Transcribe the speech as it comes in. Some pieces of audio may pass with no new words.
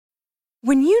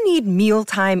When you need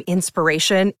mealtime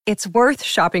inspiration, it's worth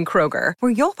shopping Kroger,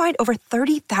 where you'll find over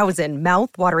 30,000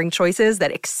 mouth-watering choices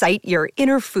that excite your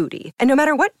inner foodie. And no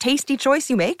matter what tasty choice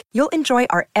you make, you'll enjoy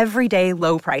our everyday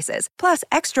low prices, plus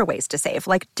extra ways to save,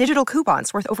 like digital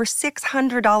coupons worth over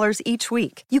 $600 each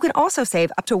week. You can also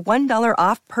save up to $1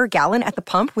 off per gallon at the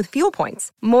pump with fuel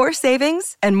points. More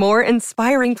savings and more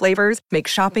inspiring flavors make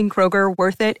shopping Kroger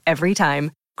worth it every time.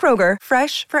 Kroger,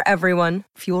 fresh for everyone.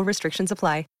 Fuel restrictions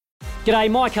apply. G'day,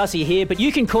 Mike Hussey here, but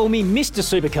you can call me Mr.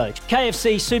 Supercoach.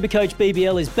 KFC Supercoach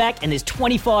BBL is back and there's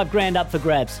 25 grand up for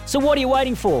grabs. So what are you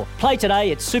waiting for? Play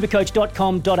today at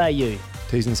supercoach.com.au.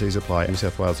 T's and C's apply. New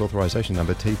South Wales authorisation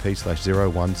number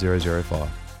TP/01005.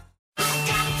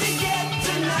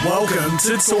 Welcome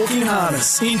to Talking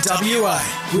Harness in WA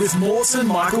with Morts and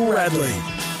Michael Radley.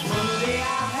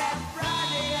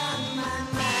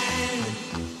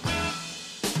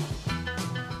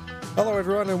 Hello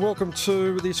everyone and welcome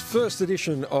to this first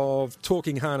edition of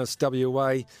Talking Harness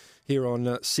WA here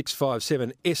on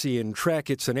 657 SEN Track.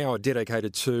 It's an hour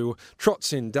dedicated to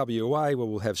trots in WA where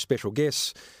we'll have special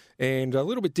guests and a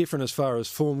little bit different as far as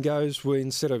form goes.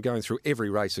 Instead of going through every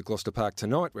race at Gloucester Park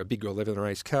tonight, we're a big 11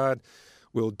 race card.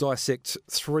 We'll dissect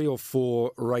 3 or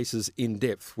 4 races in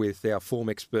depth with our form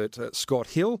expert Scott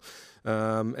Hill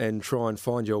and try and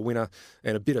find you a winner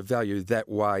and a bit of value that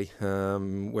way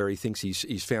where he thinks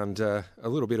he's found a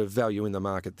little bit of value in the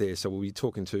market there. So we'll be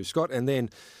talking to Scott, and then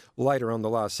later on the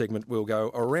last segment we'll go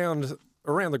around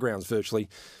the grounds virtually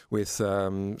with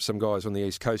some guys on the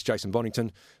East Coast, Jason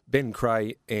Bonington, Ben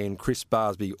Cray and Chris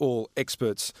Barsby, all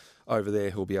experts over there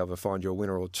who'll be able to find you a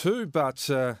winner or two. But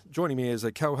joining me as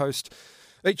a co-host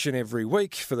each and every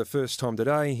week for the first time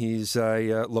today, he's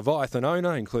a Leviathan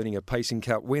owner, including a Pacing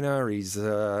Cup winner. He's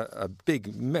a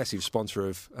big, massive sponsor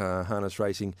of harness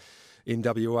racing in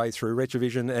WA through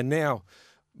Retrovision, and now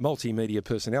multimedia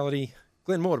personality,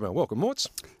 Glenn Mortimer. Welcome, Morts.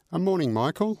 Morning,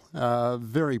 Michael.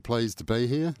 Very pleased to be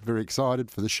here. Very excited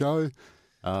for the show.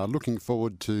 Looking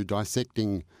forward to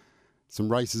dissecting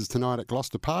some races tonight at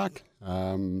Gloucester Park.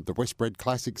 The Westbred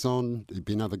Classic's on. It'd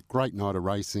be another great night of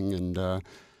racing, and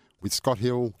with Scott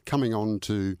Hill coming on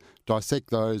to dissect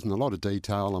those in a lot of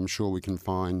detail, I'm sure we can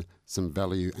find some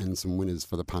value and some winners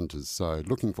for the punters. So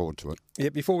looking forward to it. Yeah,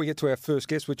 before we get to our first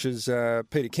guest, which is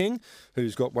Peter King,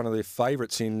 who's got one of their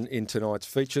favourites in tonight's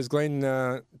features.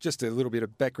 Glenn, just a little bit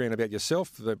of background about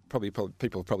yourself. People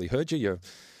have probably heard you. You're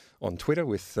on Twitter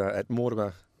with at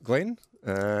Mortimer Glenn,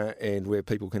 and where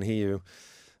people can hear you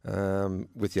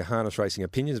with your harness racing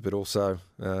opinions, but also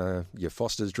your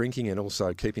Foster's drinking and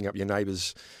also keeping up your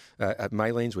neighbours at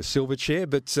Maylene's with Silverchair.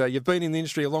 But you've been in the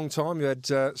industry a long time. You had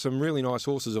some really nice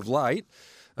horses of late,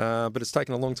 but it's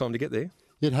taken a long time to get there.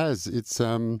 It has. It's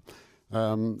been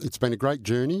a great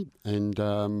journey, and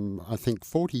I think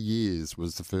 40 years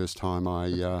was the first time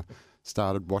I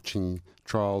started watching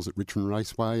trials at Richmond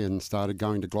Raceway and started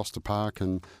going to Gloucester Park,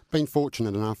 and been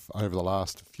fortunate enough over the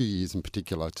last few years in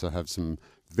particular to have some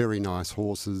very nice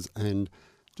horses and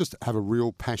just have a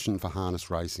real passion for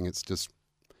harness racing. It's just,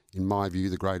 in my view,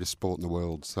 the greatest sport in the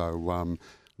world. So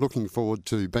looking forward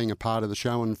to being a part of the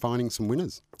show and finding some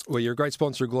winners. Well, you're a great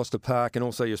sponsor of Gloucester Park, and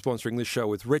also you're sponsoring this show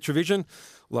with Retrovision.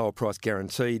 Lower price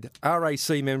guaranteed.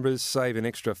 RAC members save an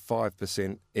extra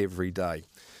 5% every day.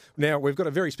 Now, we've got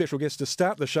a very special guest to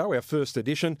start the show, our first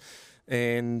edition,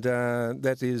 and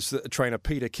that is trainer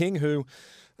Peter King, who,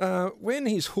 when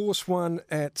his horse won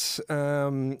at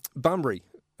Bunbury,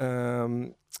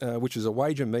 which is a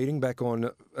wager meeting back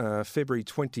on May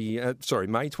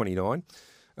 29,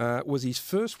 was his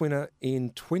first winner in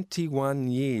 21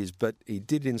 years, but he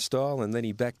did it in style, and then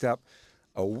he backed up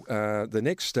the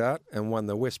next start and won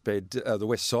the West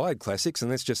Side Classics.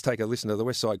 And let's just take a listen to the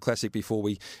West Side Classic before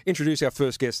we introduce our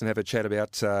first guest and have a chat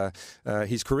about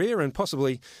his career and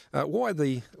possibly why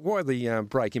the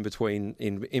break in between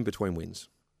wins.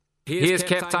 Here's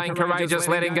Captain Courageous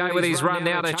letting go with his run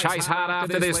now to chase hard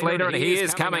after this leader, and he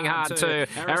is coming hard too.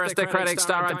 Aristocratic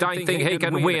Star, I don't think he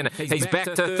can win. He's back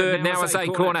to third now as a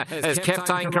corner as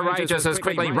Captain Courageous has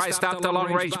quickly raced up to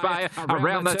Longreach Bay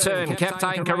around the turn.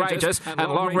 Captain Courageous and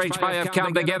Longreach Bay have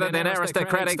come together, then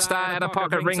Aristocratic Star out of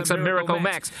pocket rings and Miracle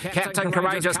Max. Captain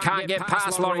Courageous can't get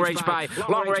past Longreach Bay.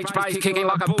 Longreach Bay's kicking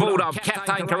like a bulldog.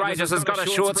 Captain Courageous has got a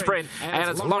short sprint, and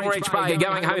it's Longreach Bay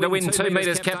going home to win 2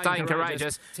 metres. Captain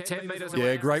Courageous.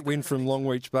 Yeah, great win from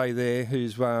Longreach Bay there, who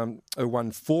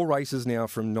won 4 races now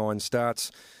from 9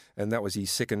 starts, and that was his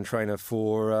second trainer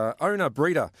for owner,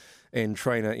 breeder and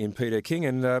trainer in Peter King.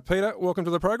 And Peter, welcome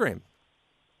to the program.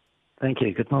 Thank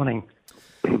you. Good morning.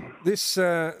 This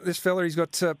fella, he's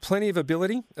got plenty of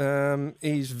ability.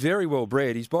 He's very well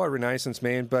bred. He's by Renaissance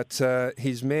Man, but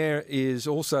his mare is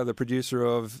also the producer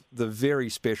of the very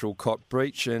special Cot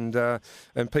Beach. And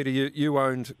Peter, you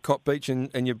owned Cot Beach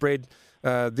and you bred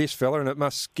this fella, and it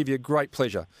must give you great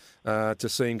pleasure to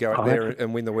see him go up there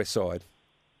and win the West Side.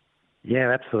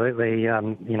 Yeah, absolutely.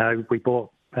 We bought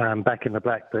back in the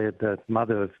black the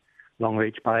mother of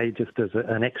Longreach Bay just as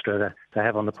an extra to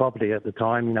have on the property at the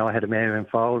time. I had a mare in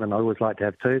foal and I always like to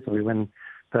have two, so we went and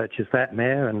purchased that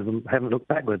mare and haven't looked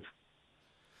backwards.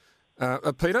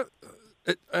 Peter,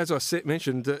 as I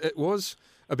mentioned, it was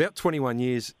about 21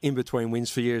 years in between wins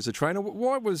for you as a trainer.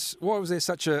 Why was there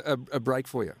such a break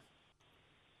for you?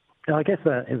 I guess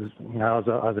it was,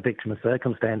 I was a victim of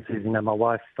circumstances. My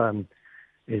wife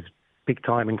is big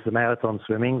time into the marathon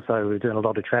swimming, so we were doing a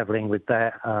lot of travelling with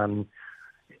that.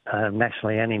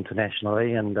 Nationally and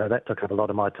internationally, and that took up a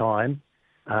lot of my time.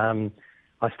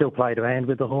 I still played around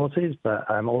with the horses, but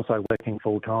also working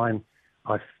full time.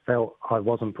 I felt I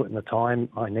wasn't putting the time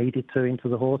I needed to into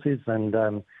the horses, and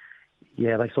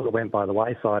they sort of went by the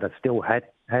wayside. I still had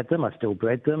them, I still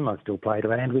bred them, I still played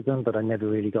around with them, but I never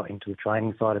really got into the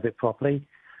training side of it properly.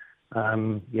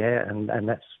 And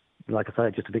that's, like I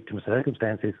say, just a victim of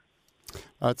circumstances.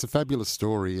 It's a fabulous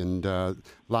story, and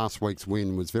last week's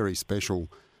win was very special.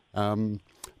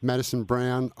 Madison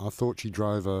Brown, I thought she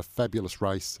drove a fabulous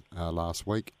race last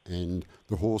week, and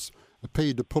the horse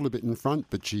appeared to pull a bit in front,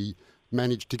 but she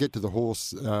managed to get to the horse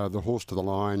to the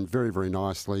line very, very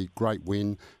nicely. Great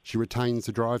win. She retains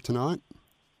the drive tonight.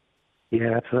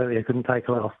 Yeah, absolutely. I couldn't take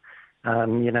her off.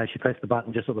 She pressed the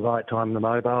button just at the right time in the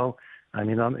mobile.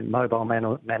 Mobile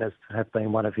manners have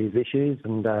been one of his issues,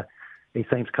 and he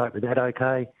seems to cope with that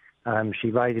okay.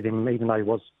 She rated him, even though he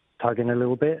was tugging a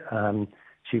little bit.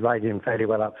 She rated him fairly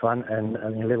well up front, and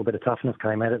a little bit of toughness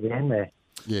came out at the end there.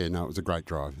 Yeah, no, it was a great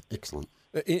drive. Excellent.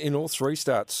 In all three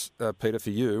starts, Peter,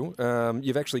 for you,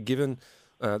 you've actually given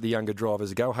the younger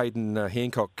drivers a go. Hayden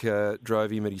Hancock drove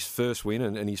him at his first win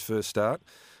and his first start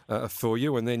for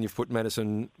you, and then you've put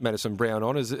Madison Brown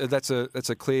on. That's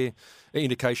a clear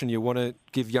indication you want to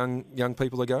give young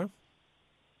people a go?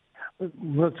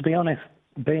 Well, to be honest,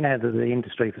 being out of the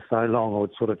industry for so long, or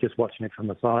sort of just watching it from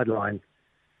the sidelines,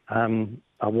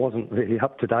 I wasn't really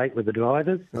up to date with the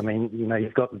drivers.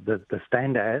 You've got the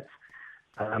standouts.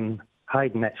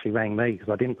 Hayden actually rang me because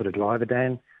I didn't put a driver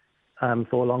down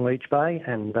for Longreach Bay,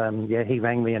 and he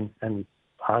rang me and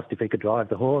asked if he could drive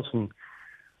the horse, and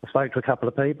I spoke to a couple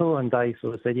of people, and they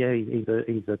sort of said, yeah, he's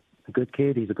a good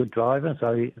kid, he's a good driver,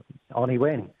 so on he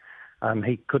went.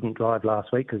 He couldn't drive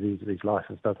last week because his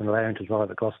licence doesn't allow him to drive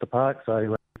at Gloucester Park,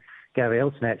 so Gary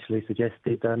Elson actually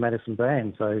suggested Madison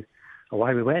Brown, so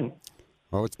away we went.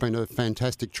 Well, it's been a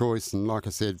fantastic choice, and like I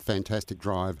said, fantastic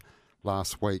drive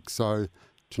last week. So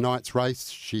tonight's race,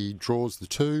 she draws the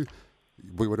two.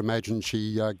 We would imagine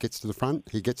she gets to the front.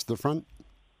 He gets to the front.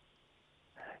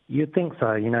 You'd think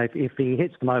so. If he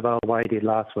hits the mobile the way he did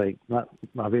last week,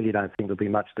 I really don't think there'll be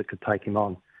much that could take him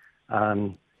on.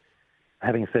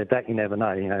 Having said that, you never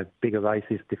know. Bigger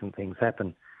races, different things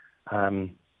happen.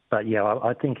 But yeah,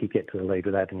 I think he'd get to the lead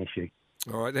without an issue.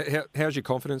 All right. How's your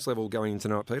confidence level going into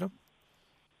tonight, Peter?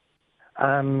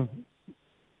 50-50.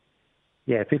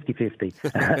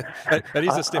 It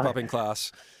is a step up in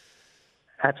class.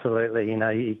 Absolutely.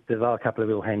 There are a couple of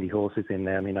real handy horses in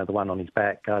there. The one on his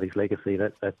back, Guardy's Legacy,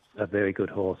 that's a very good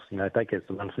horse. If that gets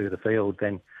to run through the field,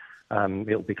 then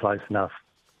it'll be close enough.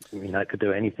 It could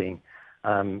do anything.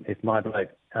 If my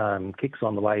bloke kicks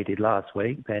on the way he did last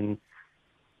week, then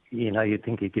you'd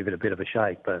think he'd give it a bit of a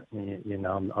shake, but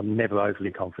I'm never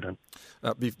overly confident.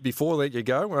 Before I let you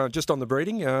go, just on the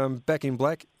breeding, Back in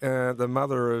Black, the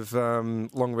mother of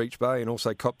Longreach Bay and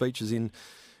also Cot Beach is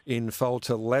in foal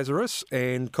to Lazarus,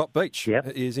 and Cot Beach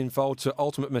is in foal to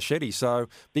Ultimate Machete. So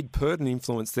big Purdon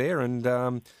influence there, and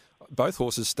both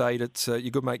horses stayed at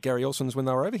your good mate Gary Elson's when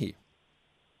they were over here.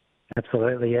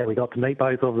 Absolutely, yeah. We got to meet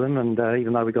both of them, and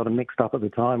even though we got them mixed up at the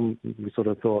time, we sort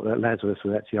of thought that Lazarus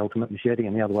was actually Ultimate Machete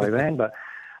and the other way around. But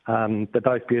they're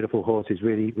both beautiful horses,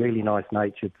 really, really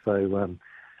nice-natured. So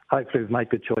hopefully we've made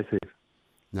good choices.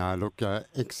 No, look,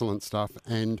 excellent stuff.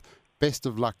 And best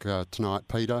of luck tonight,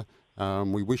 Peter.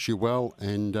 We wish you well,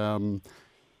 and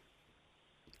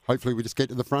hopefully we just get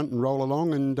to the front and roll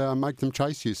along and make them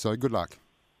chase you. So good luck.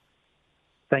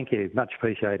 Thank you. Much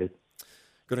appreciated.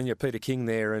 Good on you, Peter King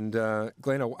there. And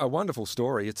Glenn, a wonderful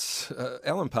story. It's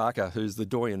Alan Parker, who's the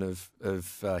doyen of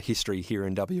history here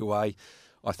in WA.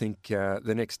 I think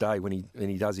the next day when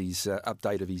he does his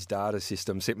update of his data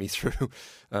system, sent me through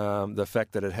the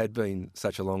fact that it had been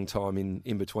such a long time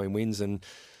in between wins, and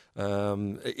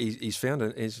he's found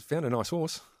a nice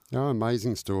horse. Oh,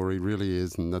 amazing story, really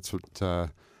is, and that's what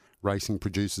racing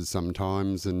produces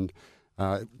sometimes. And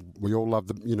we all love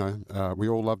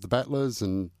the battlers,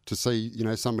 and to see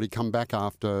somebody come back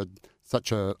after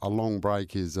such a long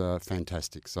break is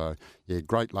fantastic. So yeah,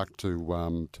 great luck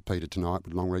to Peter tonight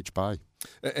with Longreach Bay.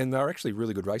 And they're actually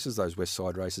really good races, those West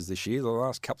Side races this year. The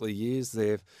last couple of years,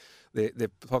 they're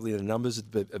probably, the numbers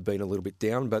have been a little bit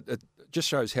down, but it just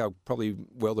shows how probably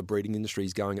well the breeding industry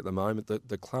is going at the moment.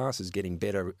 The class is getting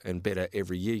better and better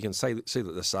every year. You can see that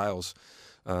the sales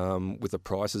with the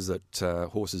prices that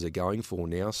horses are going for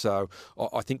now. So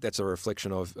I think that's a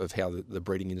reflection of how the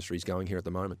breeding industry is going here at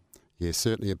the moment. Yeah,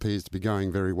 certainly appears to be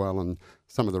going very well. And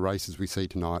some of the races we see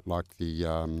tonight, like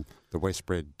the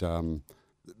Westbred,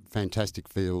 fantastic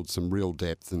fields, some real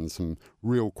depth and some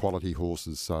real quality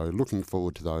horses. So looking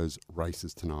forward to those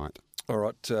races tonight. All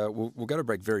right, we'll go to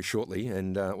break very shortly,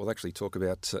 and we'll actually talk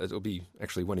about, it'll be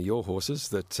actually one of your horses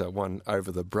that won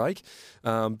over the break.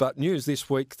 But news this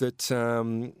week that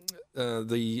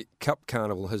the Cup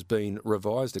Carnival has been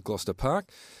revised at Gloucester Park,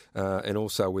 and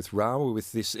also with Rawa,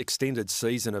 with this extended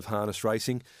season of harness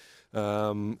racing,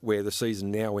 where the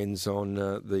season now ends on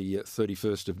the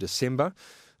 31st of December.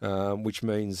 Which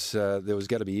means there was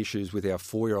going to be issues with our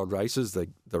 4-year-old races, the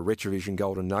Retrovision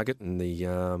Golden Nugget and the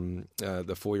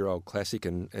 4-year-old Classic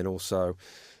and also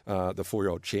the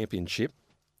 4-year-old Championship.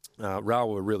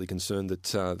 Rawa were really concerned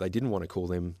that they didn't want to call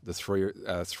them the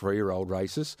 3-year-old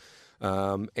races.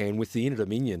 And with the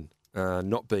Inter-Dominion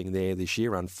not being there this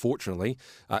year, unfortunately,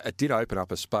 it did open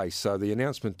up a space. So the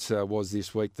announcement was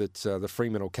this week that the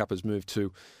Fremantle Cup has moved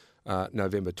to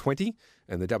November 20,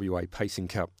 and the WA Pacing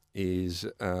Cup is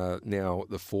now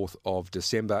the 4th of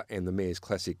December, and the Mayor's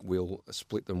Classic will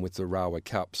split them with the Rawa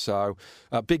Cup. So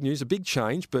big news, a big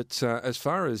change, but as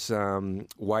far as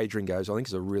wagering goes, I think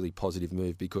it's a really positive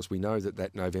move, because we know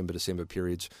that November-December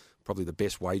period's probably the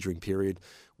best wagering period.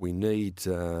 We need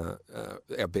our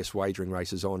best wagering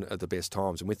races on at the best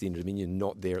times, and with the Inter-Dominion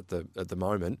not there at the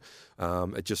moment,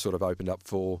 it just sort of opened up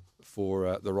for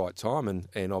the right time,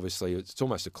 and obviously it's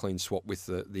almost a clean swap with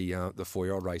the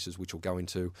 4-year-old races, which will go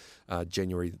into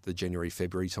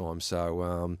January-February time.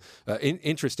 So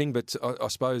interesting, but I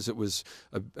suppose it was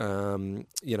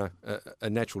a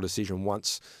natural decision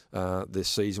once the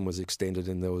season was extended,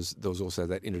 and there was also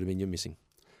that Inter-Dominion missing.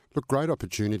 Look, great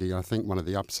opportunity. I think one of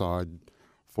the upside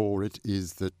for it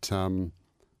is that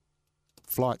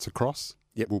flights across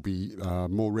will be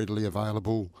more readily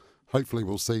available. Hopefully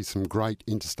we'll see some great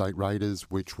interstate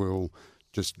raiders, which will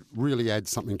just really add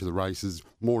something to the races,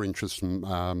 more interest from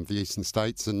the eastern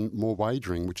states and more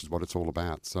wagering, which is what it's all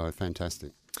about. So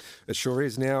fantastic. It sure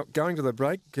is. Now, going to the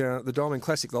break, the Diamond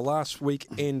Classic, the last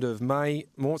weekend of May.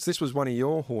 Morts, this was one of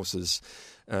your horses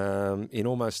in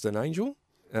Almost an Angel.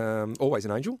 Always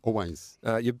an Angel. Always.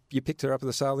 You picked her up at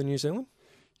the sale in New Zealand?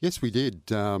 Yes, we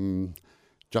did.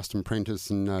 Justin Prentice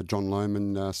and John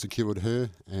Lohman secured her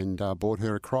and brought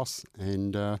her across,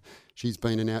 and she's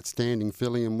been an outstanding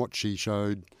filly, and what she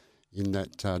showed in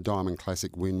that Diamond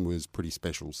Classic win was pretty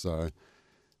special. So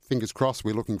fingers crossed,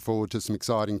 we're looking forward to some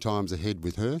exciting times ahead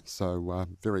with her, so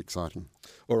very exciting.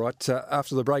 All right,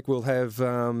 after the break we'll have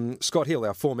Scott Hill,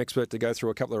 our form expert, to go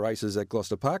through a couple of races at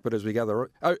Gloucester Park. But as we go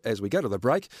to the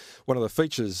break, one of the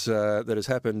features that has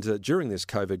happened during this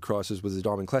COVID crisis was the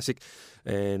Diamond Classic,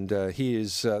 and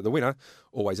here's the winner,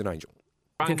 Always an Angel.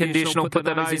 Unconditional, put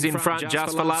the nose in front,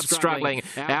 Just for Love struggling.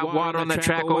 Out wide on the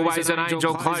track, Always an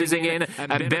Angel closing in.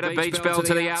 And Better Beach Bell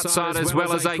to the outside as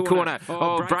well as a corner.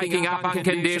 Oh, breaking up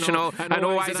Unconditional. And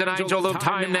Always an Angel looked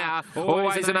home now.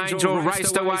 Always an Angel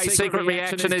raced away. Secret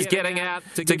Reaction is getting out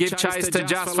to give chase to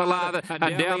Just for Love.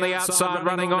 And down the outside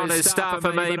running on is Star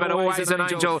for Me. But Always an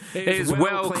Angel is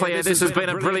well clear. This has been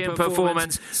a brilliant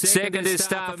performance. Second is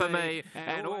Star for Me.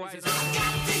 And Always...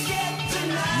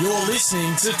 You're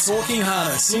listening to Talking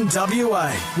Harness in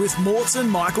WA with Morts and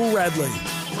Michael Radley.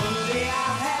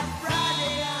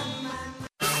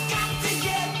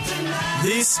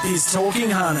 This is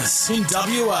Talking Harness in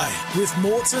WA with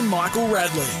Morts and Michael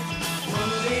Radley.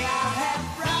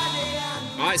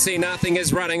 I See Nothing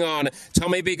is running on.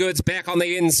 Tommy Be Good's back on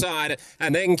the inside.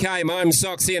 And then came Home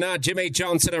Soxy and Jimmy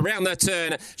Johnson around the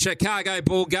turn. Chicago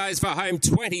Bull goes for home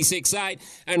 26-8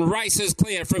 and races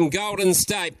clear from Golden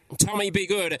State. Tommy Be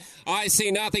Good. I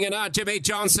See Nothing and Jimmy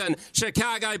Johnson.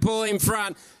 Chicago Bull in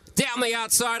front. Down the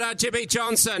outside, Jimmy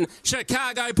Johnson.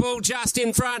 Chicago Bull just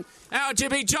in front. Our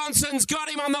Jimmy Johnson's got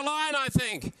him on the line, I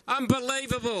think.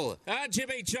 Unbelievable.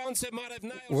 Jimmy Johnson might have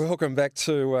nailed... Welcome back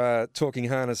to Talking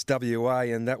Harness WA,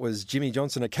 and that was Jimmy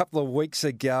Johnson a couple of weeks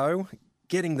ago,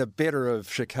 getting the better of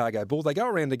Chicago Bull. They go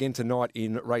around again tonight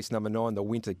in race number 9, the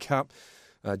Winter Cup.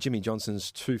 Jimmy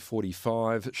Johnson's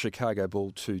 245, Chicago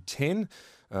Bull 210,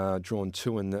 drawn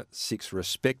 2 and 6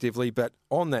 respectively. But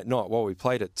on that night, while we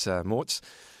played it, Morts,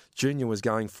 Junior was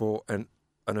going for an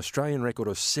Australian record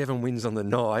of 7 wins on the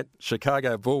night.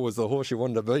 Chicago Bull was the horse you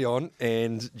wanted to be on,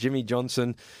 and Jimmy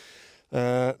Johnson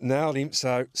nailed him.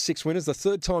 So 6 winners. The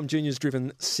third time Junior's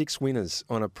driven 6 winners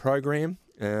on a program.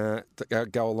 That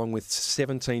go along with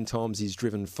 17 times he's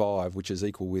driven 5, which is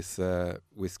equal with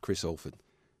Chris Alford.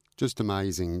 Just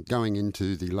amazing. Going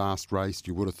into the last race,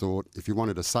 you would have thought if you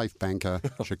wanted a safe banker,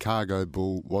 Chicago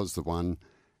Bull was the one.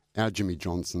 Our Jimmy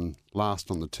Johnson, last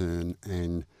on the turn,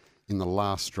 and in the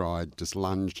last stride, just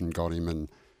lunged and got him. And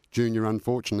Junior,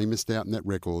 unfortunately, missed out on that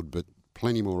record, but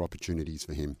plenty more opportunities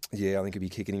for him. Yeah, I think he'll be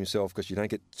kicking himself because you don't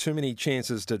get too many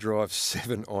chances to drive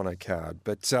 7 on a card.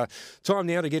 But time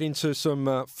now to get into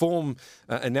some form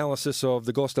analysis of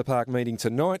the Gloucester Park meeting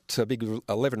tonight. A big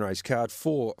 11-race card,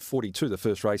 4:42, the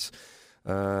first race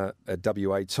at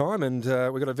WA time. And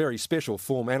we've got a very special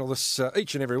form analyst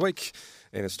each and every week.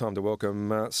 And it's time to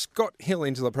welcome Scott Hill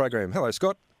into the program. Hello,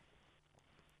 Scott.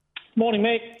 Morning,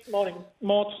 Mick. Morning,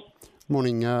 Morts.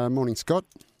 Morning, Scott.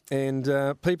 And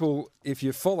people, if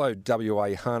you follow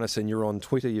WA Harness and you're on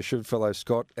Twitter, you should follow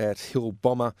Scott at Hill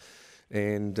Bomber.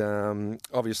 And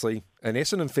obviously an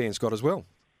Essendon fan, Scott, as well.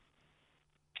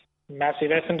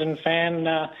 Massive Essendon fan.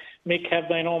 Mick, have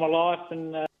been all my life,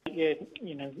 and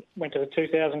went to the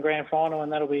 2000 grand final,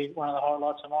 and that'll be one of the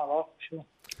highlights of my life, for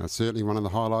sure. Certainly one of the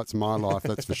highlights of my life,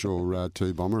 that's for sure,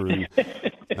 too, Bomber.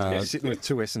 And, sitting with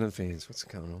 2 Essendon fans, what's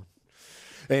going on?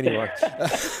 Anyway,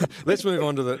 let's move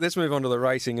on to the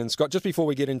racing. And Scott, just before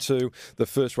we get into the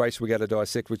first race we got to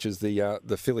dissect, which is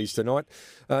the fillies tonight,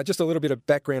 just a little bit of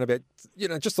background about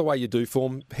just the way you do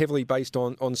form, heavily based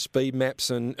on speed maps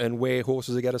and where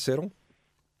horses are going to settle.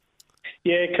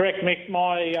 Yeah, correct, Mick.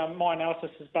 My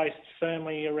analysis is based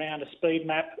firmly around a speed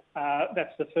map.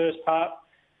 That's the first part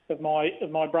of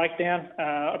my breakdown.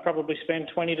 I probably spend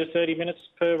 20 to 30 minutes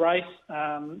per race,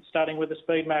 starting with the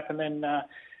speed map, and then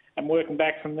I'm working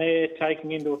back from there,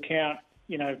 taking into account,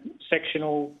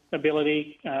 sectional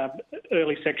ability,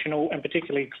 early sectional, and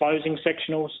particularly closing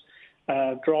sectionals.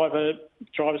 Drivers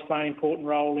play an important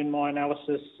role in my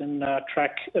analysis, and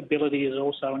track ability is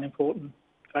also an important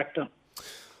factor.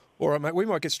 All right, mate, we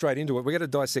might get straight into it. We're going to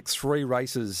dissect 3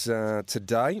 races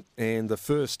today, and the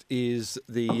first is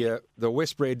the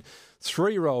Westbred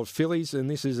 3-year-old fillies, and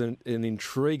this is an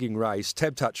intriguing race.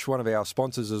 Tab Touch, one of our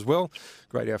sponsors as well.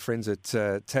 Great, our friends at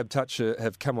Tab Touch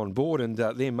have come on board, and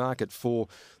their market for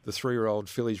the 3-year-old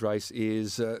fillies race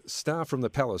is Star from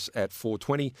the Palace at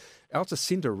 $4.20. Alta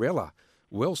Cinderella,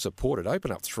 well supported,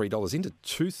 open up $3 into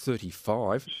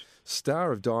 $2.35.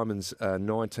 Star of Diamonds,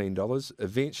 $19.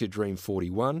 Advance Your Dream,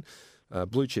 $41.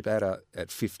 Blue Chip Adder at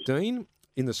 $15.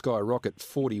 In the Sky Rocket,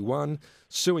 $41.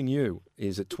 Suing You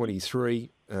is at $23.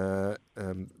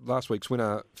 Last week's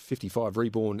winner, 55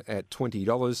 Reborn at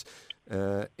 $20.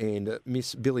 And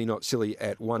Miss Billy Not Silly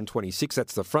at $126.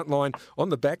 That's the front line. On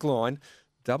the back line,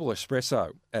 Double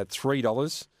Espresso at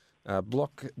 $3.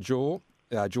 Block George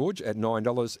at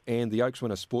 $9, and the Oaks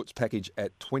Winner Sports Package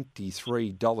at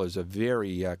 $23. A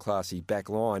very classy back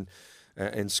line.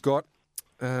 And Scott,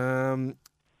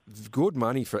 good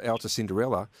money for Alta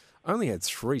Cinderella. Only had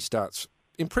 3 starts.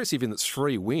 Impressive in its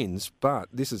 3 wins, but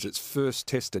this is its first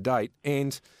test to date.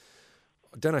 And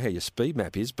I don't know how your speed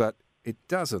map is, but it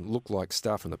doesn't look like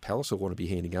Star from the Palace will want to be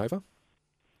handing over.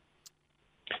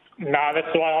 No, that's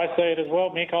the way I see it as well,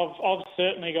 Mick. I've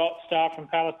certainly got Star from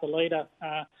Palace, the leader.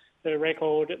 Her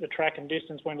record at the track and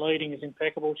distance when leading is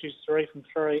impeccable. She's 3 from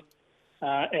 3.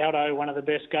 Aldo, one of the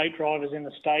best gate drivers in the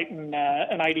state, and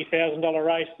an $80,000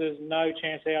 race. There's no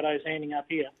chance Aldo's handing up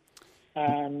here.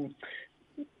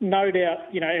 No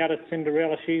doubt, out of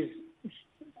Cinderella,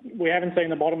 we haven't seen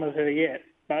the bottom of her yet,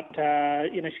 but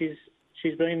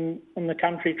she's been on the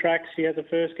country tracks. She had the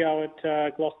first go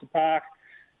at Gloucester Park,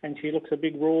 and she looks a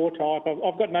big raw type.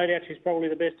 I've got no doubt she's probably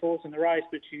the best horse in the race,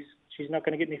 but she's not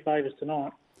going to get any favours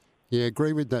tonight. Yeah,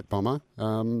 agree with that, Bomber.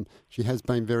 She has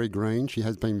been very green. She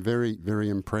has been very, very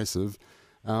impressive.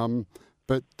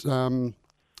 But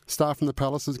Star from the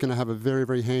Palace is going to have a very,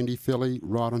 very handy filly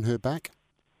right on her back.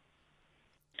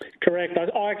 Correct.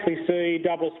 I actually see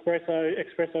Double Espresso.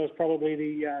 Espresso is probably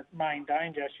the main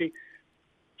danger.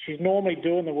 She's normally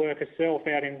doing the work herself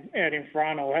out in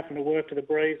front, or having to work to the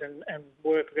breeze and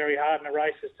work very hard in the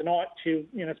races. Tonight,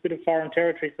 it's a bit of foreign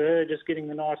territory for her, just getting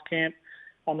the nice camp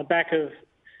on the back of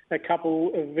a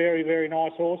couple of very, very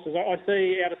nice horses. I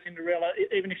see out of Cinderella,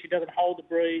 even if she doesn't hold the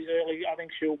breeze early, I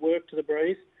think she'll work to the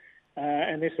breeze,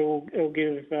 and this will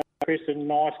give Chris a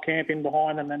nice camp in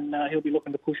behind them, and he'll be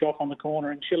looking to push off on the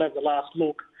corner, and she'll have the last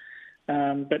look.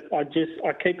 But I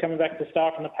keep coming back to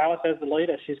Star from the Palace as the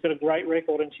leader. She's got a great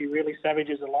record and she really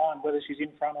savages the line, whether she's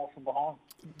in front or from behind.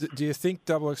 Do you think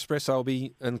Double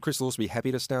Espresso and Crystal will also be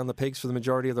happy to stay on the pegs for the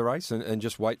majority of the race and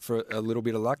just wait for a little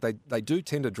bit of luck? They do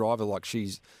tend to drive her like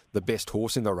she's the best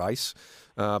horse in the race.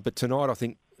 But tonight, I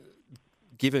think,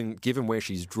 given where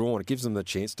she's drawn, it gives them the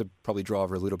chance to probably drive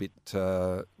her a little bit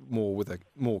more with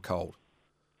more cold.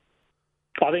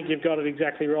 I think you've got it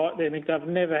exactly right there, Mick. They've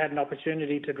never had an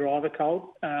opportunity to drive a cold,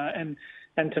 and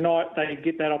tonight they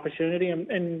get that opportunity,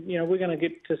 and you know we're going to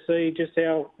get to see just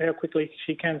how quickly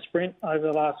she can sprint over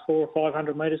the last 400 or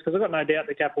 500 metres, because I've got no doubt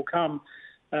the gap will come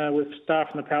with Star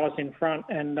from the Palace in front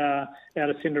and out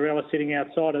of Cinderella sitting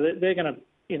outside. They're going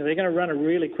to run a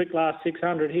really quick last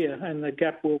 600 here, and the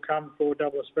gap will come for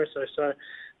Double Espresso. So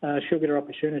she'll get her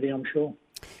opportunity, I'm sure.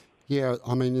 Yeah,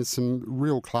 I mean, there's some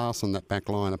real class on that back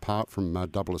line apart from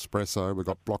Double Espresso. We've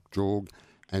got Block Jorg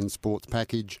and Sports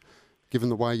Package. Given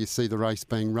the way you see the race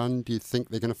being run, do you think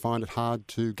they're going to find it hard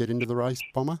to get into the race,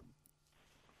 Bomber?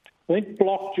 I think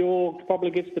Block Jorg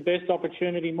probably gets the best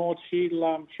opportunity more.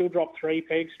 She'll drop 3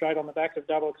 pegs straight on the back of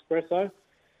Double Espresso.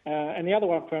 And the other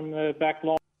one from the back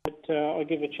line that I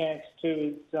give a chance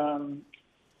to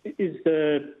is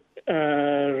the...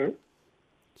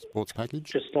 Sports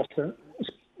Package? Just lost it.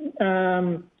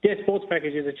 Sports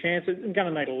Package is a chance. It's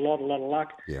going to need a lot of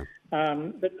luck. Yeah.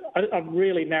 But I've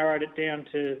really narrowed it down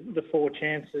to the 4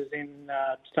 chances in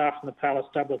Star from the Palace,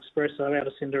 Double Espresso, out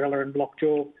of Cinderella and Block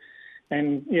Jorg.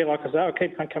 And, yeah, like I say, I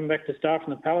keep coming back to Star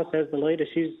from the Palace as the leader.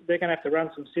 They're going to have to run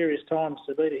some serious times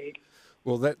to beat her here.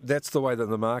 Well, that's the way that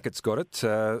the market's got it.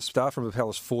 Star from the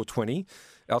Palace, $4.20.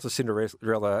 Alta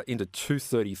Cinderella into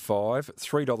 $2.35.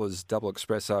 $3 Double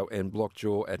Espresso and Block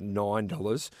Jaw at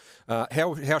 $9.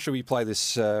 How should we play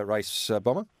this race,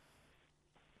 Bomber?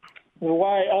 The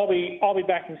way I'll be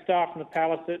backing Star from the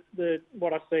Palace.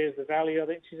 What I see is the value. I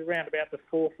think she's around about the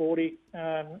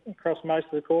 $4.40 across most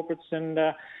of the corporates, and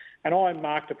I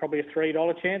marked probably a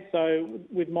 $3 chance. So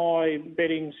with my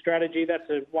betting strategy, that's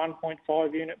a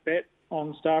 1.5 unit bet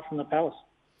on Star from the Palace.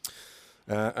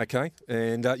 Okay,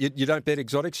 and you don't bet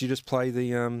exotics. You just play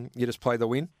the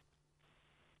win.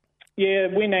 Yeah,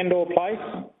 win and or place.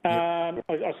 Yep.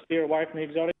 I steer away from the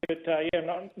exotic, but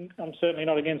I'm certainly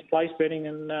not against place betting,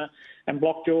 and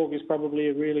Block Jorg is probably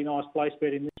a really nice place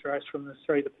bet in this race from the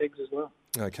 3 the pegs as well.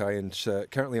 Okay, and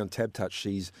currently on Tab Touch,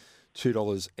 she's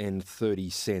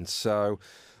 $2.30. So,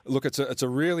 look, it's a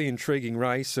really intriguing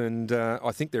race, and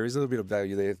I think there is a little bit of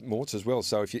value there, Morts, as well.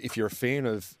 So if you're a fan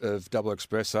of Double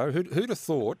Espresso, who'd have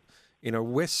thought in a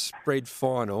West Spread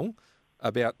final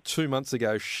about 2 months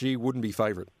ago she wouldn't be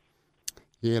favourite?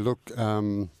 Yeah, look,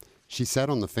 she sat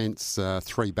on the fence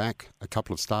 3 back a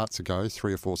couple of starts ago,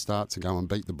 3 or 4 starts ago, and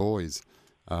beat the boys.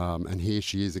 And here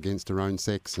she is against her own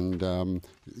sex, and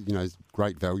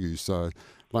great value. So,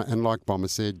 and like Bomber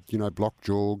said, Block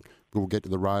Jorg will get to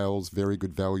the rails, very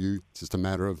good value. It's just a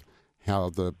matter of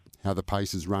how the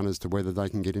paces run as to whether they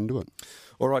can get into it.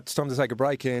 All right, it's time to take a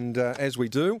break, and as we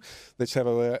do, let's have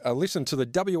a listen to the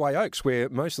WA Oaks, where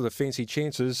most of the fancy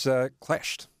chances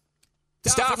clashed.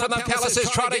 Star from the Palace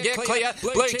is trying to get clear.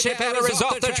 Blue Chip Anna is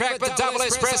off the track, but Double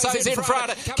Espresso's in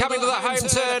front. Coming to the home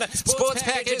turn. Sports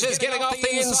Package is getting off the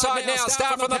inside now.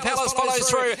 Star from the Palace follows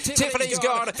through. Tiffany's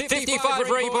gone. 55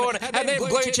 Reborn. And then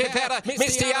Blue Chip Anna.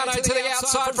 Mistiano to the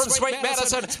outside from Sweet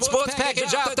Madison. Sports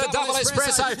Package after Double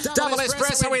Espresso. Double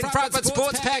Espresso in front, but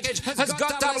Sports Package has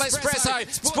got Double Espresso.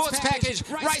 Sports Package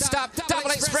raced up. Double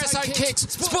Espresso kicks.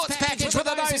 Sports Package with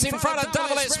a nose in front of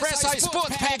Double Espresso.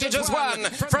 Sports Package has won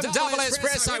from Double Espresso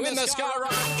in the Sky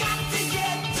Road.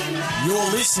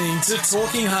 You're listening to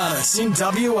Talking Harness in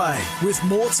WA with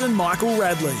Morts and Michael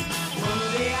Radley.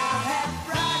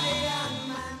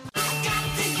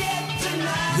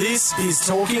 This is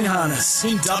Talking Harness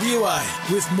in WA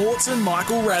with Morts and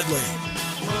Michael Radley.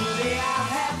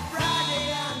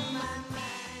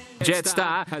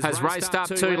 Jetstar has raced up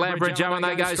to Longreach, and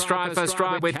they go stride for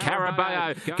stride with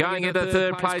Carabao going into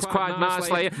 3rd place quite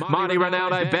nicely. Mighty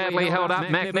Ronaldo badly held up.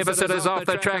 Magnificent is off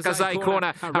the track as they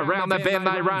corner. Around the bend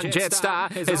they run. Jetstar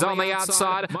is on the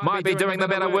outside. Might be doing the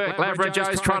better work. Longreach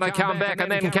is trying to come back,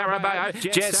 and then Carabao.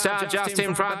 Jetstar just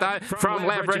in front though from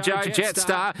Longreach.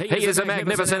 Jetstar, he is a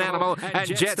magnificent animal, and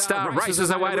Jetstar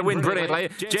races away to win brilliantly.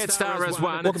 Jetstar has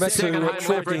won. Welcome back to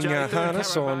Talking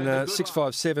Harness on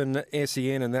 657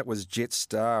 SEN, and that was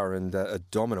Jetstar, and a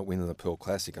dominant win in the Pearl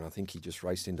Classic, and I think he just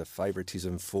raced into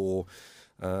favouritism for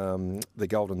the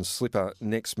Golden Slipper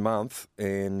next month,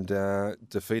 and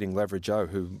defeating Longreach,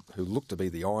 who looked to be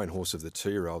the iron horse of the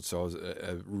 2-year-old. So it was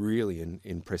a really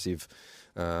impressive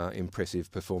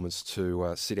impressive performance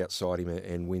to sit outside him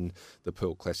and win the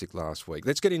Pearl Classic last week.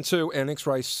 Let's get into our next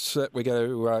race that we're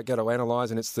going to analyse,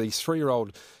 and it's the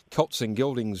 3-year-old Colts and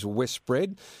Geldings West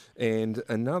Bred, and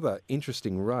another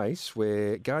interesting race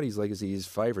where Guardy's Legacy is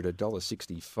favourite at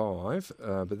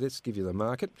 $1.65, but let's give you the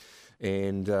market,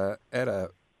 and at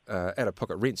a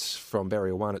pocket rinse from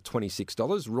barrier 1 at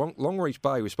 $26. Longreach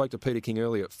Bay, we spoke to Peter King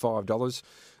earlier, at $5.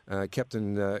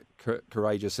 Captain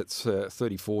Courageous at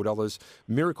 $34.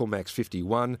 Miracle Max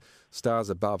 $51. Stars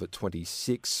Above at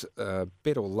 $26.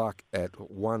 Bet or Luck at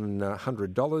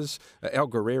 $100. Al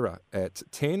Guerrera at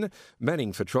 $10.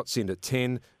 Manning for Trots in at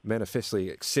 $10. Manifestly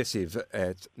Excessive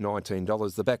at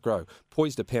 $19. The back row,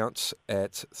 Poised to Pounce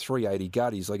at $3.80.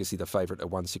 Guardy's Legacy, the favourite, at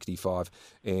 $1.65.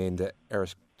 And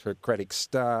Aristocratic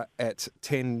Star at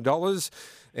 $10.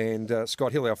 And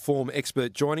Scott Hill, our form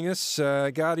expert, joining us.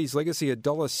 Guardy's Legacy,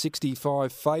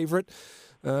 $1.65 favourite.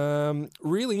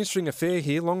 Really interesting affair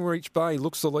here. Longreach Bay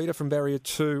looks the leader from barrier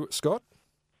 2. Scott?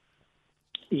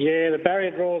 Yeah, the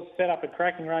barrier draws set up a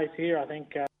cracking race here, I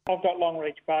think. I've got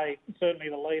Longreach Bay, certainly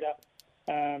the leader.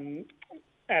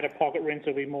 At a pocket rinse,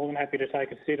 I'll be more than happy to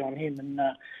take a sit on him. And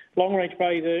Longreach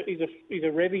Bay, he's a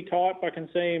revy type. I can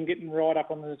see him getting right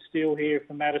up on the steel here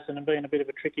from Madison and being a bit of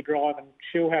a tricky drive, and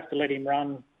she'll have to let him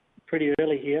run pretty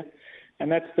early here.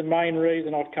 And that's the main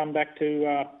reason I've come back to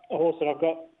a horse that I've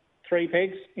got 3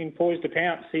 pegs in, Poised to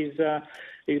Pounce. He's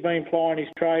been plying his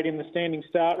trade in the standing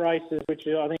start races, which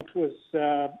I think was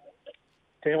to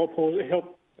help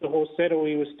the horse settle.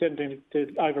 He was tending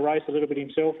to over-race a little bit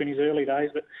himself in his early days,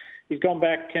 but he's gone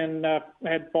back and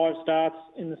had 5 starts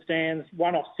in the stands,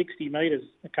 one off 60 metres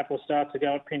a couple of starts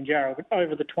ago at Pinjarra,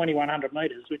 over the 2,100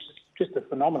 metres, which is just a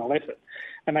phenomenal effort.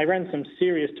 And they ran some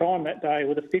serious time that day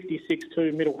with a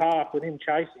 56.2 middle half with him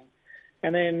chasing.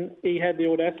 And then he had the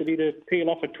audacity to peel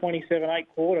off a 27.8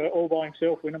 quarter all by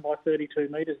himself, winning by 32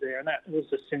 metres there, and that was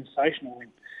a sensational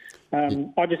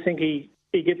win. I just think he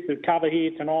gets the cover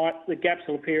here tonight. The gaps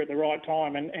will appear at the right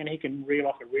time, and he can reel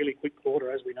off a really quick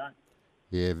quarter, as we know.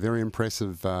 Yeah, very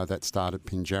impressive, that start at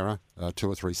Pinjarra 2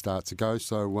 or 3 starts ago.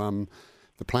 So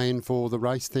the plan for the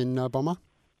race then, Bomber?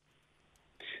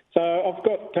 So I've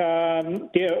got,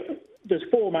 there's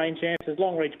 4 main chances.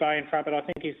 Longreach Bay in front, but I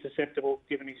think he's susceptible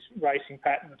given his racing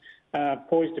pattern.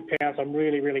 Poised to Pounce, I'm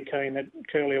really, really keen that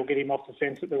Curley will get him off the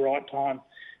fence at the right time.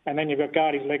 And then you've got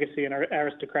Guardy's Legacy and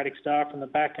Aristocratic Star from the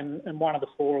back, and one of the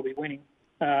 4 will be winning.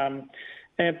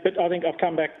 But I think I've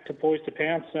come back to Poised to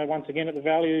Pounce once again at the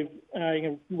value,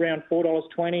 around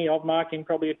 $4.20. I've marked in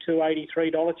probably a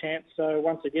 $2.83 chance. So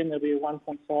once again, there'll be a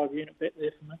 1.5 unit bet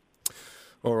there for me.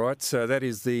 All right, so that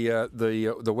is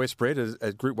the West Bred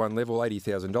at Group 1 level,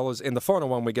 $80,000. And the final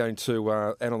one we're going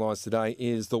to analyse today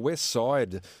is the West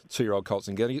Side 2-year-old Colts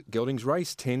and Geldings,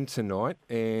 race 10 tonight.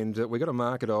 And we've got a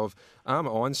market of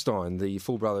Armour Einstein, the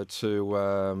full brother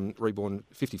to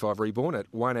 55 Reborn,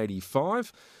 at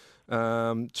 $185.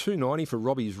 $2.90 for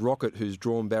Robbie's Rocket, who's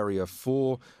drawn barrier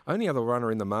 4. Only other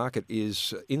runner in the market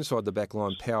is Inside the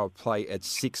Backline Power Play at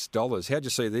 $6. How'd you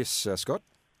see this, Scott?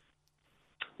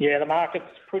 Yeah, the market's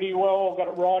pretty well got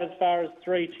it right as far as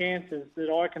 3 chances that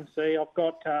I can see. I've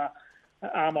got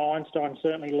Armour Einstein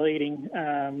certainly leading.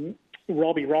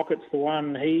 Robbie Rocket's the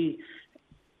one.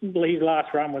 His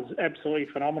last run was absolutely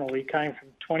phenomenal. He came from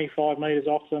 25 metres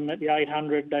off them at the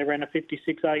 800. They ran a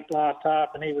 56.8 last half,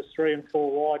 and he was 3 and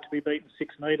 4 wide to be beaten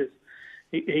 6 metres.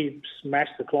 He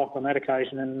smashed the clock on that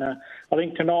occasion, and I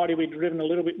think tonight he'll be driven a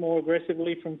little bit more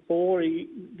aggressively from 4.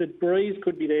 The breeze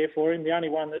could be there for him. The only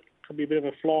one that could be a bit of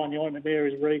a fly in the ointment there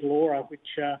is Regal Aura, which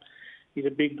is a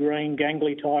big green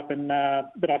gangly type, and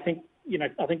but I think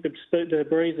the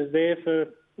breeze is there for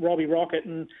Robbie Rocket,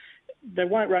 and they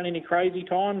won't run any crazy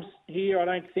times here, I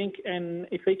don't think. And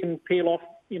if he can peel off,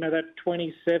 that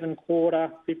 27 quarter,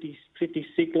 50,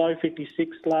 56, low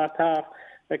 56 last half,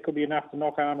 that could be enough to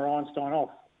knock Armour Einstein off.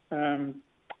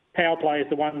 Power Play is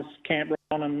the one that's camped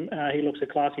on him. He looks a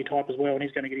classy type as well, and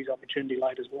he's going to get his opportunity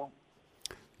late as well.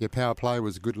 Yeah, Power Play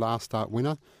was a good last start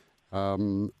winner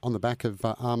on the back of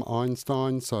Armour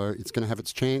Einstein, so it's going to have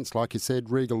its chance. Like you said,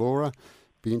 Regal Aura,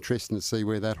 be interesting to see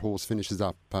where that horse finishes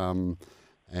up.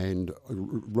 And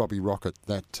Robbie Rocket,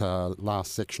 that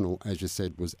last sectional, as you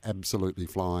said, was absolutely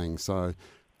flying. So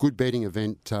good betting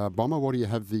event. Bomber, what do you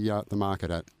have the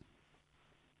market at?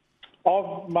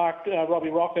 I've marked Robbie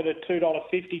Rocket at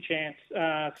 $2.50 chance,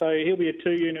 so he'll be a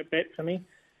 2-unit bet for me.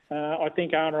 I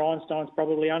think Armour Einstein's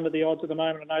probably under the odds at the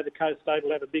moment. I know the Coast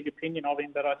Stable have a big opinion of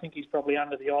him, but I think he's probably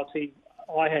under the odds.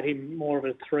 I had him more of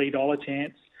a $3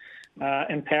 chance.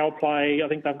 And Power Play, I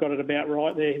think they've got it about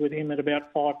right there with him at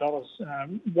about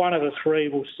 $5. One of the 3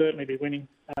 will certainly be winning,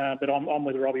 but I'm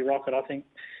with Robbie Rocket. I think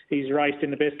he's raced in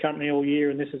the best company all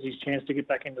year, and this is his chance to get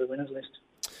back into the winners list.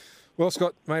 Well,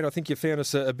 Scott, mate, I think you found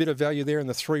us a bit of value there in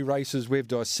the 3 races we've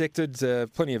dissected.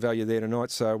 Plenty of value there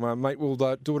tonight. So, mate, we'll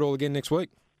do it all again next week.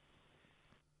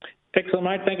 Excellent,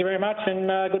 mate. Thank you very much,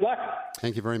 and good luck.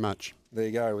 Thank you very much. There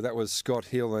you go. That was Scott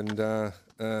Hill, and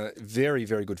very,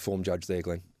 very good form judge there,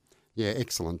 Glenn. Yeah,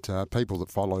 excellent. People that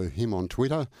follow him on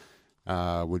Twitter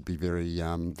would be very,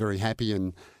 very happy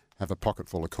and have a pocket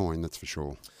full of coin, that's for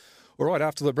sure. All right,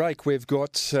 after the break, we're going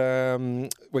to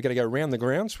go around the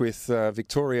grounds with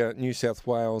Victoria, New South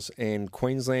Wales and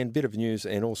Queensland. Bit of news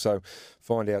and also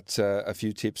find out a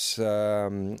few tips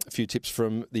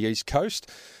from the East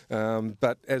Coast.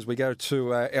 But as we go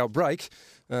to our break,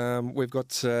 we've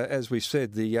got, as we've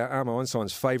said, the Armour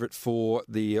Einstein's favourite for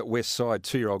the West Side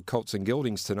 2-year-old Colts and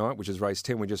Geldings tonight, which is race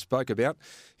 10 we just spoke about.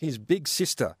 His big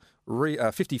sister,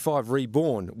 55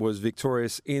 Reborn, was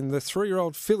victorious in the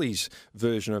 3-year-old fillies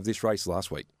version of this race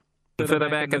last week. Further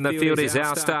back in the field is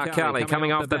Our Star Carly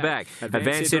coming off the back.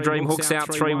 Advance Your Dream hooks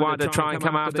out 3 wide to try and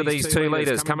come after these 2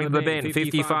 leaders. Coming to the bend,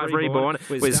 55 Reborn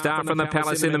with Star from the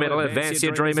Palace in the middle. Advance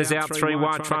Your Dream is out 3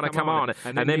 wide trying to come on.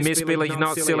 And then Miss Billy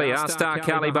Not Silly. Our Star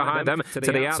Carly behind them. To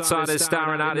the outside is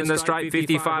Star and Art in the straight.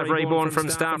 55 Reborn from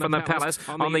Star from the Palace.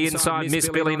 On the inside, Miss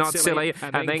Billy Not Silly.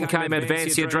 And then came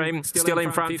Advance Your Dream. Still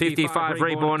in front, 55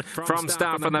 Reborn from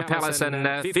Star from the Palace. And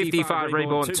 55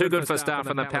 Reborn, too good for Star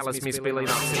from the Palace. Miss Billy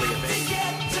Not Silly.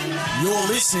 You're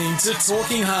listening to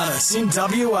Talking Harness in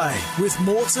WA with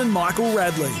Morts and Michael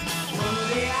Radley.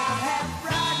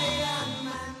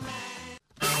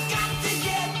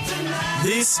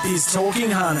 This is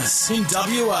Talking Harness in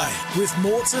WA with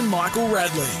Morts and Michael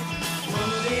Radley.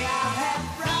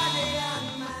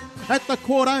 At the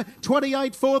quarter,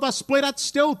 28 for the split. It's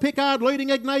still Pickard leading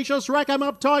Ignatius. Rack 'em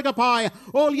up, Tiger Pie.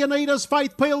 All you need is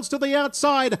Faith Peels to the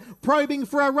outside. Probing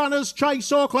for a runner's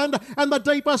Chase Auckland. And the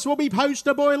deepest will be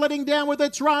Poster Boy letting down with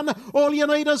its run. All you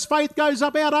need is Faith goes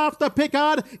up out after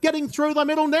Pickard. Getting through the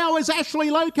middle now is Ashley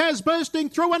Locas bursting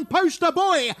through, and Poster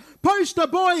Boy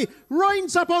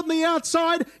reins up on the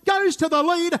outside, goes to the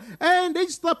lead, and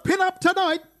is the pin-up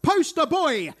tonight. Poster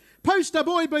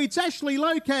Boy beats Ashley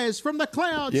Locas from the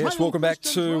Clouds. Yes, welcome back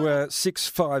to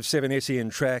 657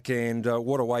 SEN Track, and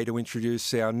what a way to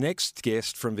introduce our next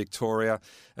guest from Victoria,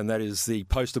 and that is the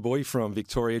Poster Boy from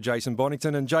Victoria, Jason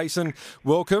Bonington. And Jason,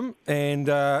 welcome, and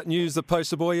news that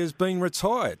Poster Boy has been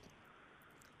retired.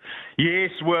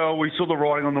 Yes, well, we saw the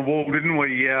writing on the wall, didn't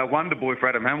we? Wonder Boy for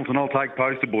Adam Hamilton. I'll take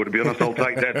Poster Boy, to be honest. I'll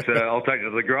take that. I'll take it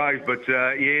to the grave. But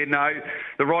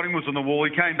the writing was on the wall.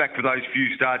 He came back for those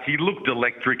few starts. He looked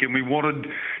electric, and we wanted to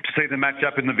see the match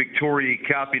up in the Victoria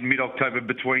Cup in mid-October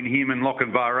between him and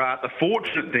Lochinvar Art. The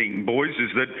fortunate thing, boys,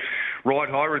 is that Ride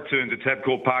High returns at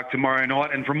Tabcorp Park tomorrow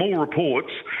night, and from all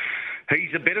reports,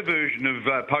 he's a better version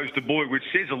of Poster Boy, which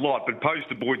says a lot, but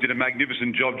Poster Boy did a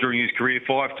magnificent job during his career,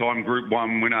 5-time Group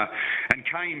 1 winner, and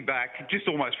came back just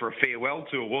almost for a farewell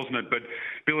tour, wasn't it? But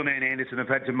Bill and Ann Anderson have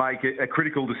had to make a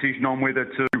critical decision on whether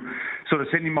to sort of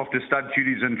send him off to stud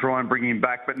duties and try and bring him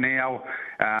back. But now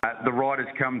the ride has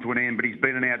come to an end, but he's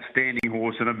been an outstanding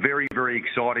horse and a very, very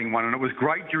exciting one. And it was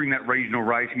great during that regional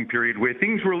racing period where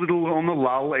things were a little on the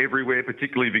lull everywhere,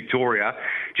 particularly Victoria,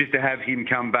 just to have him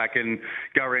come back and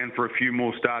go around for a few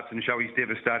more starts and show his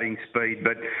devastating speed.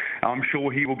 But I'm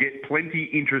sure he will get plenty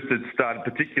interested stud,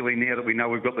 particularly now that we know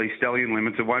we've got these stallion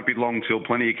limits. It won't be long till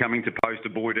plenty are coming to Poster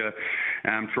Boy to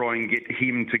try and get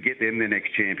him to get them their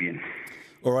next champion.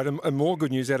 All right, and more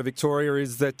good news out of Victoria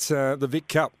is that the Vic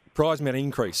Cup prize amount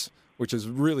increase, which is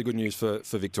really good news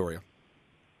for Victoria.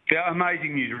 Yeah,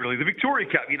 amazing news, really. The Victoria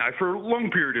Cup, for a long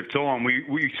period of time,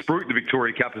 we spruiked the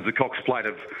Victoria Cup as the Cox Plate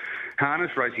of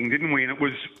harness racing, didn't we? And it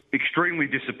was extremely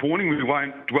disappointing. We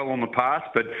won't dwell on the past,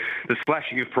 but the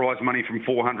slashing of prize money from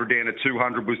 400 down to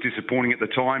 200 was disappointing at the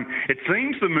time. It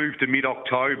seems the move to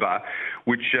mid-October,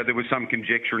 which there was some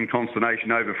conjecture and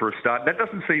consternation over for a start, that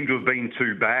doesn't seem to have been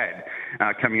too bad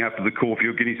coming after the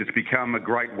Caulfield Guineas. It's become a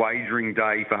great wagering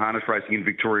day for harness racing in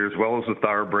Victoria as well as the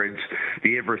thoroughbreds.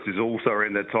 The Everest is also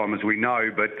around that time, as we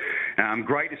know, but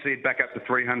great to see it back up to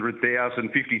 $300,000,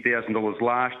 $50,000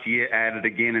 last year, added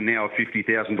again, and now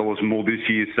 $50,000 more this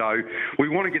year. So we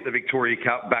want to get the Victoria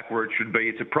Cup back where it should be.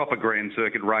 It's a proper Grand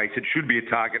Circuit race. It should be a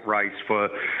target race for,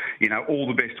 all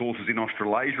the best horses in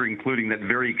Australasia, including that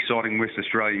very exciting West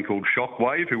Australian called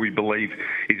Shockwave, who we believe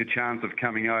is a chance of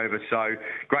coming over. So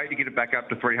great to get it back up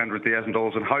to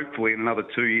 $300,000, and hopefully in another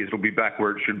 2 years it'll be back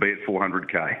where it should be at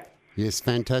 $400K. Yes,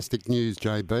 fantastic news,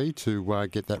 JB, to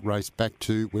get that race back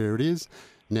to where it is.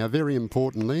 Now, very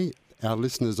importantly, our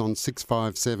listeners on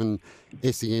 657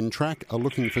 SEN Track are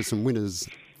looking for some winners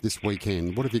this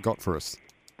weekend. What have you got for us?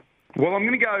 Well, I'm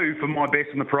going to go for my best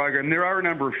in the program. There are a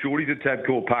number of shorties at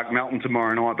Tabcorp Park, Melton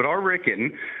tomorrow night, but I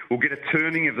reckon we'll get a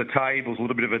turning of the tables, a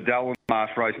little bit of a dull in the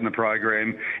last race in the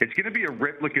program. It's going to be a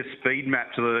replica speed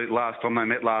map to the last time they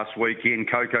met last weekend,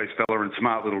 Coco's Fella and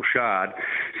Smart Little Shard.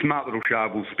 Smart Little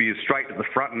Shard will spear straight to the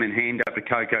front and then hand up to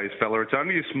Coco's Fella. It's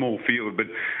only a small field, but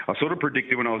I sort of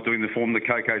predicted when I was doing the form that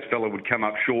Coco's Fella would come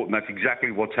up short, and that's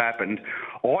exactly what's happened.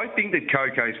 I think that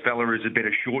Coco's Fella is a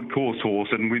better short course horse,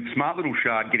 and with Smart Little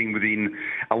Shard getting within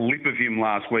a lip of him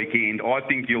last weekend, I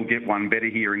think you'll get one better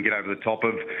here and get over the top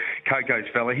of Coco's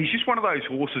Fella. He's just one of those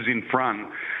horses in front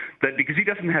that because he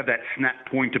doesn't have that snap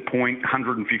point-to-point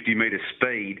 150-metre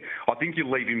speed, I think you'll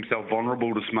leave himself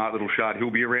vulnerable to Smart Little Shard. He'll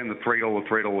be around the $3,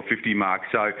 $3.50 mark.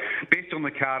 So best on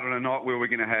the card on a night where we're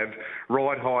going to have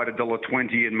Ride High at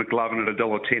 $1.20 and McLovin at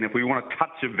 $1.10. If we want a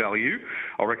touch of value,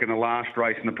 I reckon the last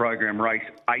race in the program, race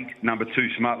 8, number 2,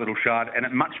 Smart Little Shard, and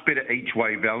at much better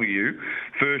each-way value,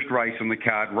 first race on the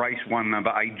card, race 1,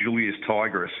 number 8, Julius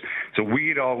Tigris. It's a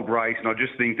weird old race, and I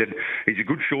just think that he's a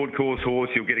good short course horse.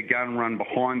 He'll get a gun run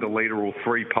behind the leader or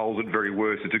 3 poles at very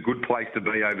worst. It's a good place to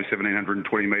be over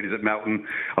 1,720 metres at Melton.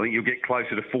 I think you'll get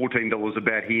closer to $14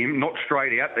 about him. Not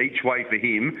straight out, each way for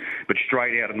him, but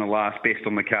straight out in the last best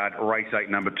on the card, race 8,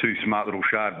 number 2, Smart Little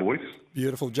Shard, boys.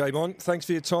 Beautiful, J-Bon. Thanks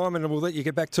for your time, and we'll let you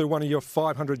get back to one of your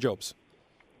 500 jobs.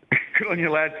 Good on you,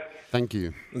 lads. Thank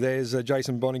you. There's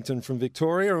Jason Bonington from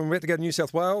Victoria, and we're about to go to New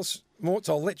South Wales. Morts,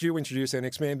 I'll let you introduce our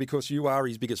next man because you are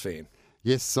his biggest fan.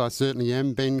 Yes, I certainly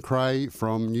am. Ben Cray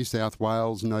from New South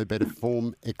Wales, no better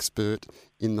form expert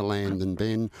in the land than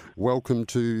Ben. Welcome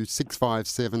to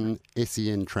 657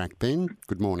 SEN Track. Ben,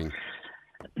 good morning.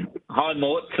 Hi,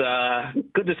 Mort.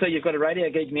 Good to see you've got a Radio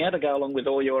Geek now to go along with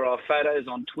all your photos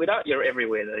on Twitter. You're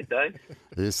everywhere these days.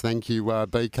 Yes, thank you,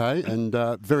 BK, and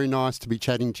very nice to be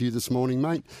chatting to you this morning,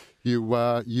 mate. You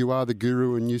are the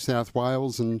guru in New South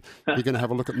Wales, and you're going to have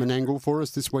a look at Menangle for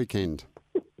us this weekend.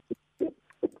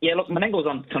 Yeah, look, Menangle's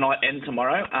on tonight and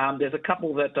tomorrow. There's a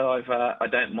couple that I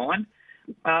don't mind.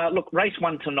 Look, race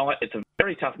 1 tonight, it's a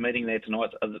very tough meeting there tonight.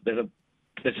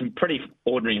 There's some pretty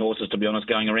ordinary horses, to be honest,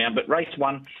 going around. But race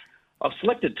 1, I've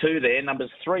selected 2 there, numbers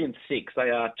 3 and 6.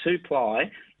 They are 2 Ply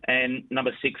and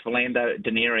number 6, Philando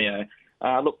Denario.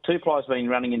 Look, 2 Ply's been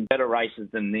running in better races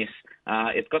than this.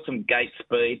 It's got some gate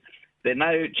speed. There are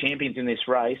no champions in this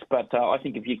race, but I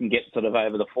think if you can get sort of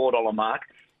over the $4 mark,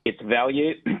 it's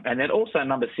value. And then also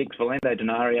number 6, Philando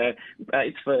Denario.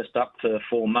 It's first up for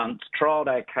 4 months. Trialled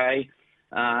okay.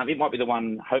 It might be the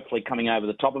one hopefully coming over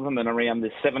the top of them, and around the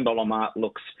 $7 mark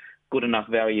looks good enough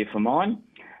value for mine.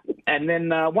 And then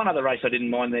one other race I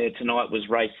didn't mind there tonight was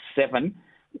race 7.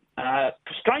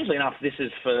 Strangely enough, this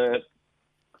is for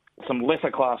some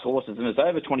lesser class horses, and it's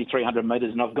over 2,300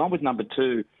 metres, and I've gone with number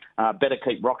 2, Better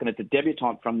Keep Rocking. It's a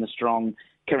debutant from the strong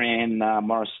Kerry-Ann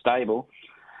Morris stable.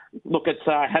 Look, it's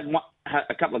had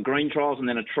a couple of green trials and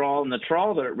then a trial, and the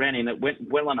trial that it ran in, it went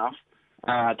well enough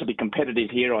to be competitive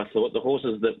here, I thought. The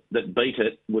horses that beat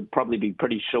it would probably be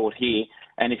pretty short here,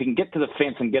 and if you can get to the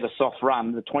fence and get a soft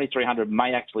run, the 2,300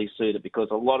 may actually suit it, because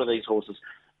a lot of these horses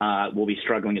will be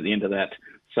struggling at the end of that.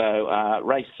 So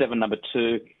race 7, number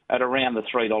 2, at around the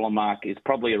 $3 mark is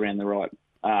probably around the right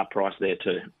price there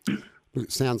too. It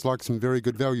sounds like some very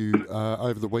good value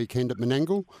over the weekend at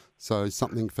Menangle, so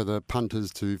something for the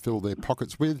punters to fill their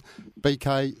pockets with.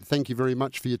 BK, thank you very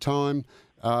much for your time.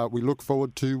 We look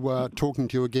forward to talking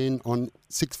to you again on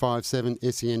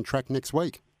 657 SEN Track next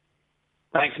week.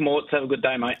 Thanks, Mort. Have a good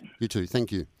day, mate. You too.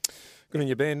 Thank you. Good on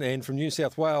you, Ben. And from New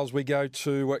South Wales, we go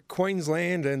to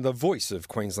Queensland, and the voice of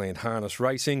Queensland harness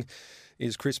racing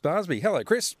is Chris Barsby. Hello,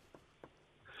 Chris.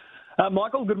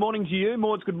 Michael, good morning to you.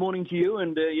 Maud's good morning to you.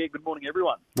 And, good morning,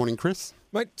 everyone. Morning, Chris.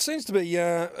 Mate, seems to be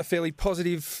a fairly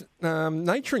positive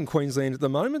nature in Queensland at the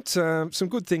moment. Some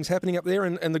good things happening up there.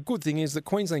 And the good thing is that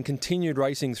Queensland continued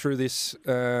racing through this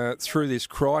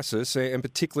crisis, and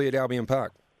particularly at Albion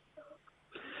Park.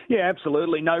 Yeah,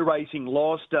 absolutely. No racing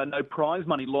lost, no prize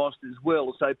money lost as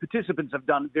well. So participants have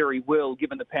done very well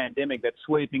given the pandemic that's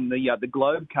sweeping the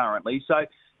globe currently. So,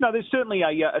 no, there's certainly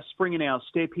a spring in our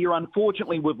step here.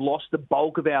 Unfortunately, we've lost the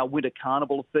bulk of our Winter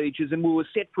Carnival features, and we were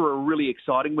set for a really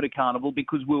exciting Winter Carnival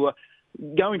because we were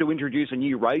going to introduce a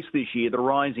new race this year, the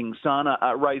Rising Sun,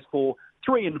 a race for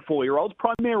 3 and 4-year-olds,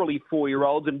 primarily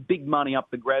 4-year-olds, and big money up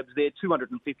the grabs there,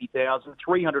 250,000,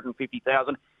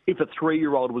 350,000 if a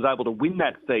 3-year-old was able to win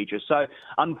that feature. So,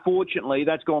 unfortunately,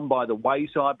 that's gone by the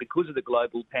wayside because of the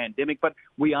global pandemic, but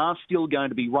we are still going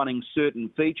to be running certain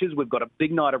features. We've got a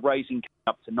big night of racing coming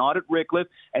up tonight at Redcliffe,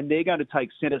 and they're going to take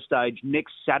centre stage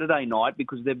next Saturday night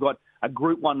because they've got a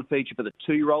Group 1 feature for the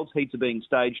 2-year-olds. Heats are being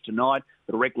staged tonight.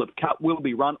 The Redcliffe Cup will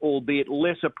be run, albeit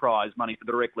lesser prize money for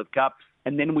the Redcliffe Cup.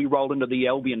 And then we roll into the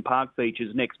Albion Park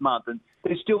features next month. And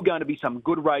there's still going to be some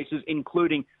good races,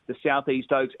 including the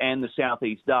Southeast Oaks and the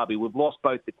Southeast Derby. We've lost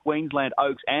both the Queensland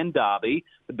Oaks and Derby,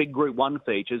 the big Group 1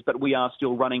 features, but we are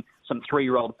still running some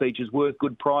 3-year-old features worth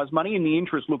good prize money, and the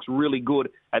interest looks really good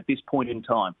at this point in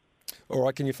time. All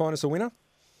right, can you find us a winner?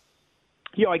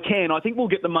 Yeah, I can. I think we'll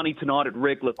get the money tonight at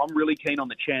Redcliffe. I'm really keen on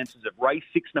the chances of race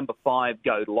 6, number 5,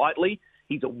 Go Lightly.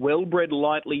 He's a well-bred,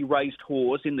 lightly raced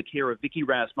horse in the care of Vicky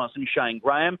Rasmussen. Shane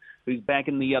Graham, who's back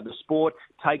in the sport,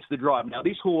 takes the drive. Now,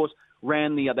 this horse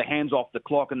ran the hands off the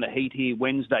clock in the heat here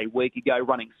Wednesday week ago,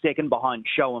 running second behind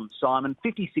Show 'em Simon.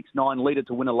 56.9 leader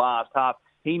to win a last half.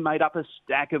 He made up a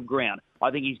stack of ground. I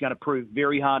think he's going to prove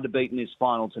very hard to beat in this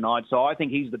final tonight. So I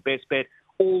think he's the best bet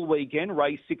all weekend.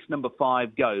 Race 6, number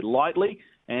 5, Go Lightly.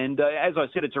 And as I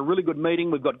said, it's a really good meeting.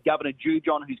 We've got Governor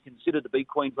Jujon, who's considered to be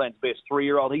Queensland's best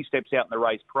 3-year-old. He steps out in the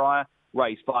race prior,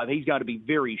 race 5. He's going to be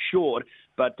very short,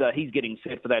 but he's getting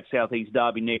set for that Southeast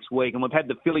Derby next week. And we've had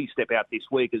the fillies step out this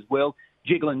week as well.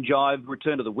 Jiggle and Jive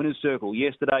returned to the winner's circle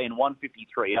yesterday in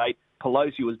 153.8.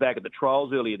 Pelosi was back at the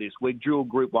trials earlier this week. Dual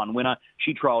Group 1 winner.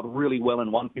 She trialled really well in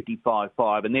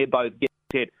 155.5, and they're both getting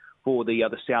set for the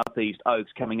Southeast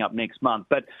Oaks coming up next month.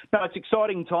 But no, it's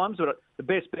exciting times. But the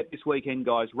best bet this weekend,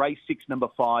 guys, race 6, number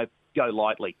 5, Go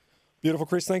Lightly. Beautiful,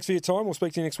 Chris. Thanks for your time. We'll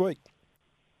speak to you next week.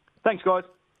 Thanks, guys.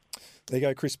 There you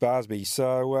go, Chris Barsby.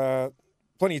 So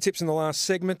plenty of tips in the last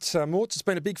segment. Morts, it's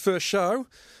been a big first show.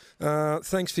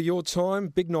 Thanks for your time.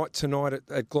 Big night tonight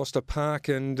at Gloucester Park,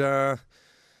 and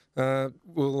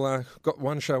we'll got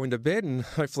one show into bed, and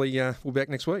hopefully we'll be back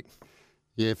next week.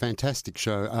 Yeah, fantastic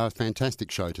show.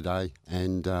 Fantastic show today,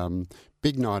 and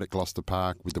big night at Gloucester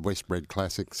Park with the West Bred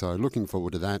Classic. So looking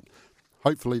forward to that.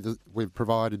 Hopefully we've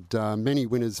provided many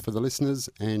winners for the listeners,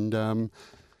 and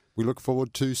we look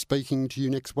forward to speaking to you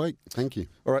next week. Thank you.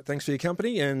 All right, thanks for your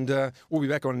company, and we'll be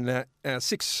back on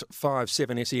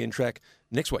 657 SEN track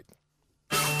next week.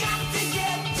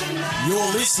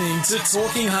 You're listening to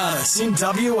Talking Harness in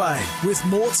WA with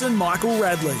Morts and Michael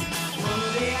Radley.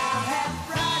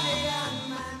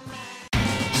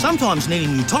 Sometimes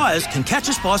needing new tyres can catch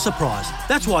us by surprise.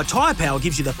 That's why Tyre Power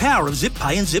gives you the power of zip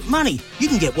pay and zip money. You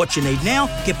can get what you need now,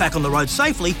 get back on the road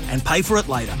safely and pay for it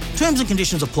later. Terms and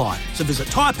conditions apply. So visit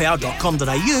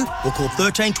tyrepower.com.au or call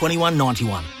 13 21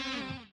 91.